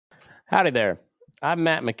Howdy there. I'm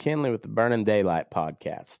Matt McKinley with the Burning Daylight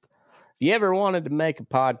podcast. If you ever wanted to make a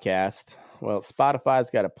podcast, well, Spotify's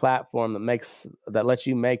got a platform that lets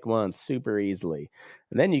you make one super easily.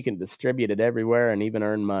 And then you can distribute it everywhere and even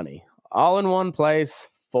earn money. All in one place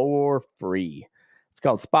for free. It's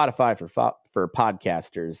called Spotify for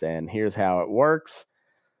podcasters, and here's how it works.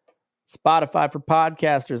 Spotify for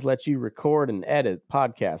podcasters lets you record and edit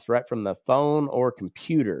podcasts right from the phone or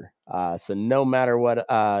computer. So no matter what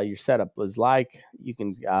your setup is like, you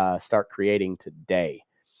can start creating today.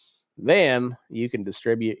 Then you can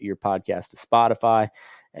distribute your podcast to Spotify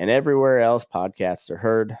and everywhere else podcasts are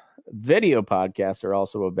heard. Video podcasts are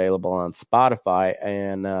also available on Spotify.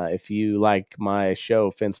 And if you like my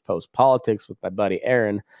show, Fence Post Politics with my buddy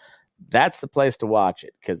Aaron, that's the place to watch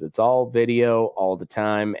it because it's all video all the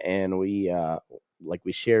time. And we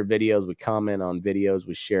share videos, we comment on videos,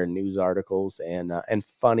 we share news articles and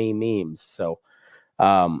funny memes. So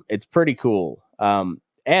it's pretty cool. And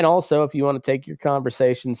also, if you want to take your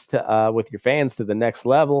conversations with your fans to the next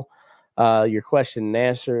level, your question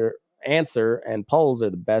and answer and polls are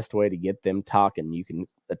the best way to get them talking. You can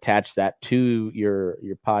attach that to your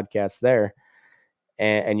podcast there,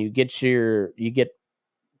 and you get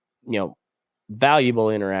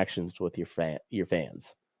valuable interactions with your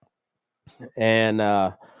fans. And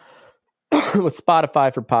with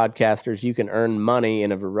Spotify for podcasters, you can earn money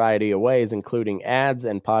in a variety of ways, including ads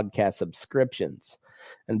and podcast subscriptions.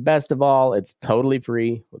 And best of all, it's totally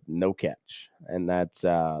free with no catch. And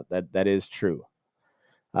that is true.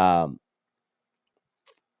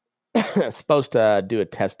 Supposed to do a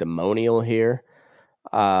testimonial here.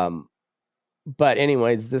 But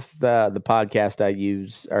anyways, this is the podcast I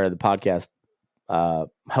use, or the podcast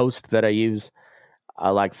host that I use.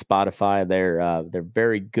 I like Spotify. They're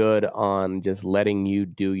very good on just letting you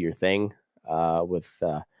do your thing with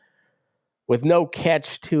no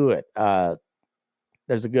catch to it.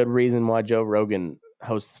 There's a good reason why Joe Rogan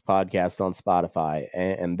hosts podcasts on Spotify,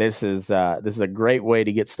 and this is a great way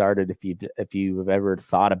to get started if you've ever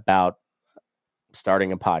thought about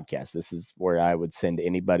starting a podcast. This is where I would send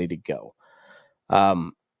anybody to go.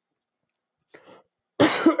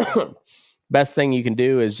 Best thing you can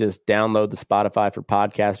do is just download the Spotify for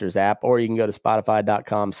Podcasters app, or you can go to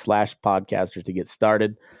spotify.com/podcasters to get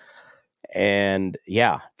started. And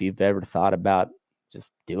yeah, if you've ever thought about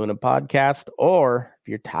just doing a podcast, or if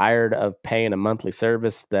you're tired of paying a monthly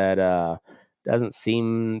service that doesn't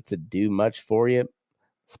seem to do much for you,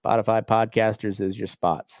 Spotify Podcasters is your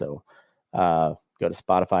spot. So go to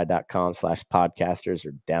spotify.com/podcasters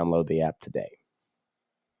or download the app today.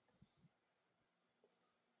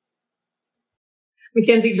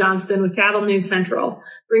 Mackenzie Johnston with Cattle News Central,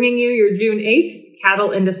 bringing you your June 8th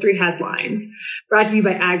cattle industry headlines. Brought to you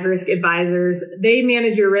by AgRisk Advisors. They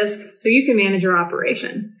manage your risk so you can manage your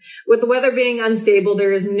operation. With the weather being unstable,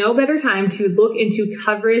 there is no better time to look into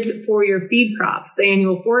coverage for your feed crops. The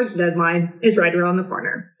annual forage deadline is right around the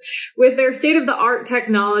corner. With their state-of-the-art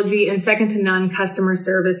technology and second-to-none customer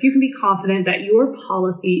service, you can be confident that your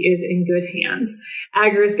policy is in good hands.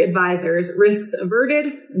 AgRisk Advisors, risks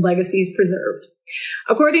averted, legacies preserved.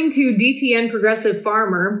 According to DTN Progressive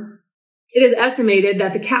Farmer, it is estimated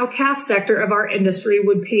that the cow-calf sector of our industry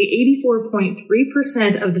would pay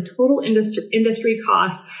 84.3% of the total industry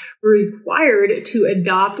cost required to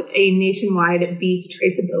adopt a nationwide beef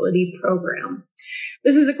traceability program.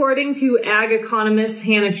 This is according to ag economists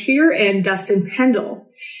Hannah Shear and Dustin Pendle.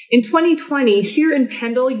 In 2020, Shear and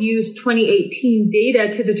Pendle used 2018 data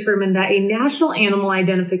to determine that a national animal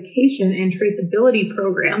identification and traceability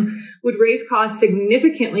program would raise costs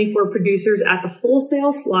significantly for producers at the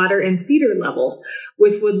wholesale, slaughter, and feeder levels,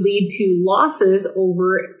 which would lead to losses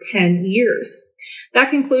over 10 years. That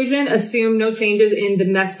conclusion assumed no changes in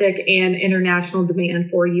domestic and international demand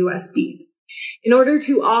for U.S. beef. In order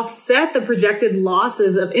to offset the projected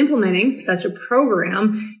losses of implementing such a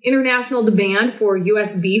program, international demand for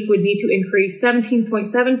U.S. beef would need to increase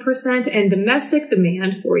 17.7%, and domestic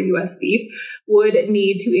demand for U.S. beef would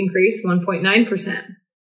need to increase 1.9%.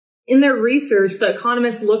 In their research, the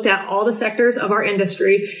economists looked at all the sectors of our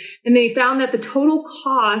industry, and they found that the total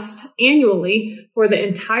cost annually for the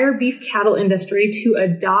entire beef cattle industry to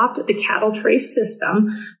adopt the cattle trace system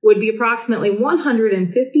would be approximately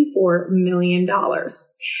 $154 million.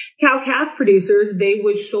 Cow-calf producers, they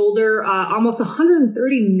would shoulder almost $130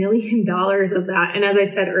 million of that. And as I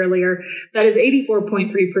said earlier, that is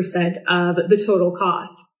 84.3% of the total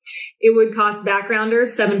cost. It would cost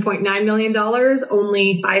backgrounders $7.9 million,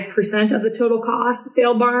 only 5% of the total cost.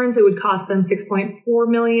 Sale barns, it would cost them $6.4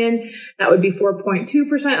 million. That would be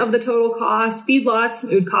 4.2% of the total cost. Feedlots,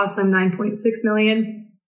 it would cost them $9.6 million.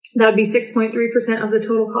 That would be 6.3% of the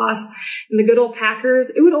total cost. And the good old Packers,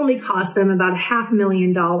 it would only cost them about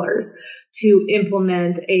 $500,000 to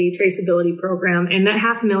implement a traceability program. And that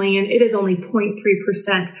 $500,000, it is only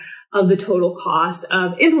 0.3% of the total cost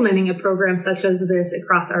of implementing a program such as this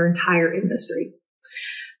across our entire industry.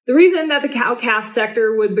 The reason that the cow-calf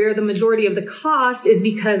sector would bear the majority of the cost is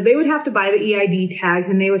because they would have to buy the EID tags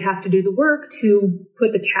and they would have to do the work to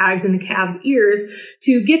put the tags in the calves' ears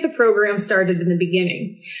to get the program started in the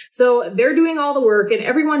beginning. So they're doing all the work, and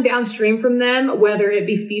everyone downstream from them, whether it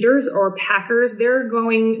be feeders or packers, they're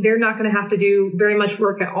not going to have to do very much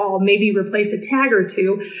work at all, maybe replace a tag or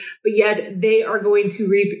two, but yet they are going to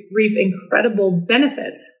reap incredible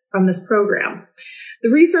benefits from this program. The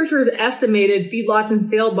researchers estimated feedlots and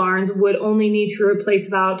sale barns would only need to replace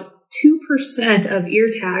about 2% of ear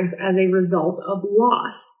tags as a result of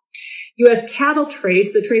loss. U.S. Cattle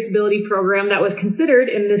Trace, the traceability program that was considered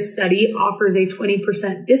in this study, offers a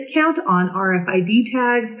 20% discount on RFID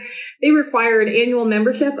tags. They require an annual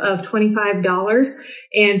membership of $25,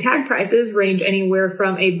 and tag prices range anywhere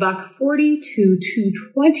from $1.40 to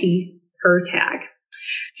 $2.20 per tag.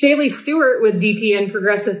 Shaylee Stewart with DTN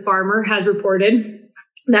Progressive Farmer has reported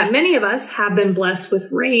that many of us have been blessed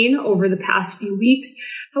with rain over the past few weeks.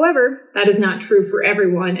 However, that is not true for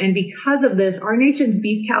everyone. And because of this, our nation's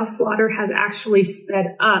beef cow slaughter has actually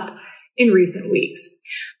sped up in recent weeks.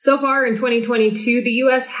 So far in 2022, the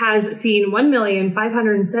U.S. has seen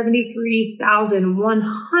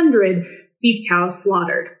 1,573,100 beef cows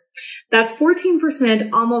slaughtered. That's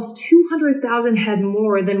 14%, almost 200,000 head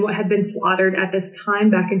more than what had been slaughtered at this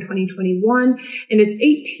time back in 2021. And it's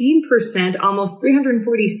 18%, almost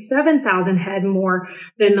 347,000 head more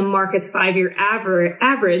than the market's 5-year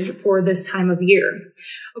average for this time of year.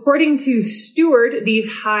 According to Stewart,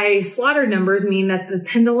 these high slaughter numbers mean that the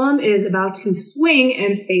pendulum is about to swing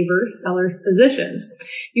and favor sellers' positions.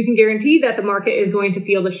 You can guarantee that the market is going to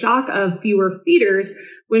feel the shock of fewer feeders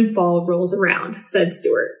when fall rolls around, said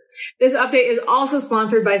Stewart. This update is also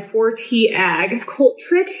sponsored by 4T Ag. Colt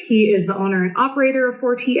Tritt, he is the owner and operator of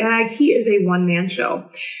 4T Ag. He is a one-man show.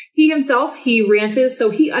 He ranches,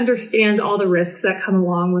 so he understands all the risks that come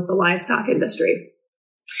along with the livestock industry.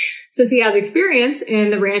 Since he has experience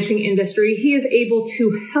in the ranching industry, he is able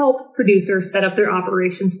to help producers set up their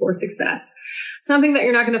operations for success. Something that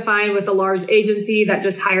you're not going to find with a large agency that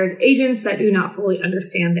just hires agents that do not fully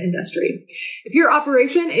understand the industry. If your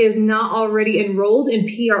operation is not already enrolled in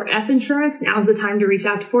PRF insurance, now's the time to reach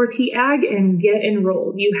out to 4T Ag and get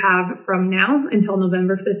enrolled. You have from now until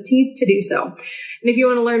November 15th to do so. And if you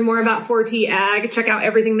want to learn more about 4T Ag, check out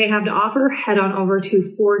everything they have to offer, head on over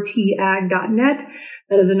to 4tag.net.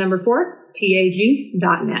 That is the number 4,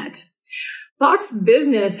 TAG.net. Fox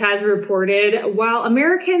Business has reported while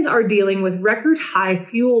Americans are dealing with record high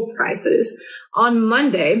fuel prices, on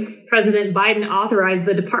Monday, President Biden authorized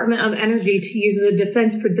the Department of Energy to use the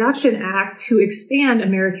Defense Production Act to expand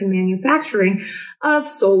American manufacturing of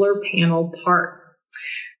solar panel parts.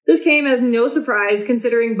 This came as no surprise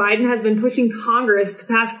considering Biden has been pushing Congress to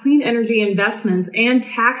pass clean energy investments and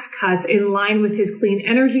tax cuts in line with his clean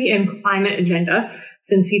energy and climate agenda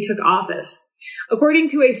since he took office.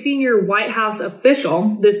 According to a senior White House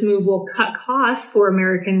official, this move will cut costs for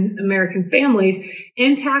American families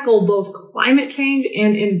and tackle both climate change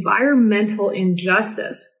and environmental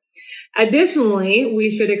injustice. Additionally,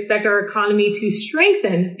 we should expect our economy to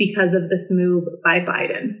strengthen because of this move by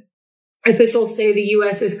Biden. Officials say the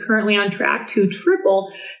U.S. is currently on track to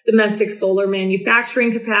triple domestic solar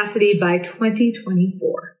manufacturing capacity by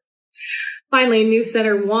 2024. Finally, News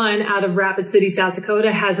Center 1 out of Rapid City, South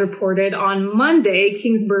Dakota has reported on Monday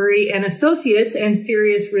Kingsbury and Associates and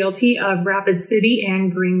Sirius Realty of Rapid City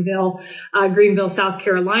and Greenville, South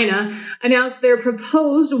Carolina, announced their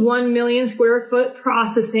proposed 1 million square foot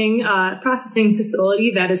processing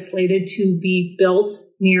facility that is slated to be built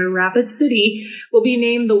near Rapid City will be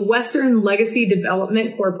named the Western Legacy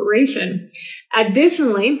Development Corporation.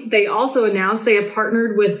 Additionally, they also announced they have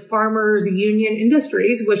partnered with Farmers Union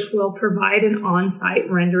Industries, which will provide an on-site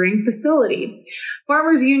rendering facility.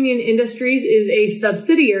 Farmers Union Industries is a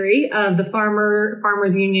subsidiary of the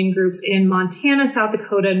Farmers Union groups in Montana, South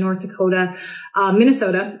Dakota, North Dakota,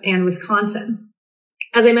 Minnesota, and Wisconsin.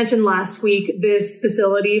 As I mentioned last week, this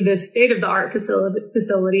facility, this state-of-the-art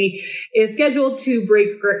facility, is scheduled to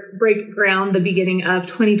break ground the beginning of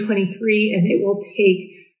 2023, and it will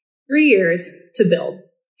take 3 years to build.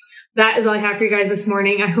 That is all I have for you guys this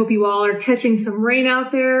morning. I hope you all are catching some rain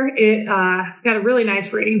out there. It got a really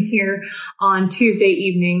nice rain here on Tuesday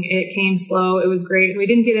evening. It came slow. It was great. We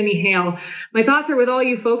didn't get any hail. My thoughts are with all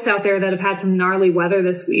you folks out there that have had some gnarly weather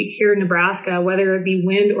this week here in Nebraska, whether it be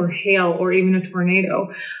wind or hail or even a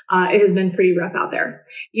tornado. It has been pretty rough out there.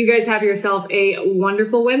 You guys have yourself a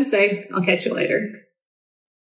wonderful Wednesday. I'll catch you later.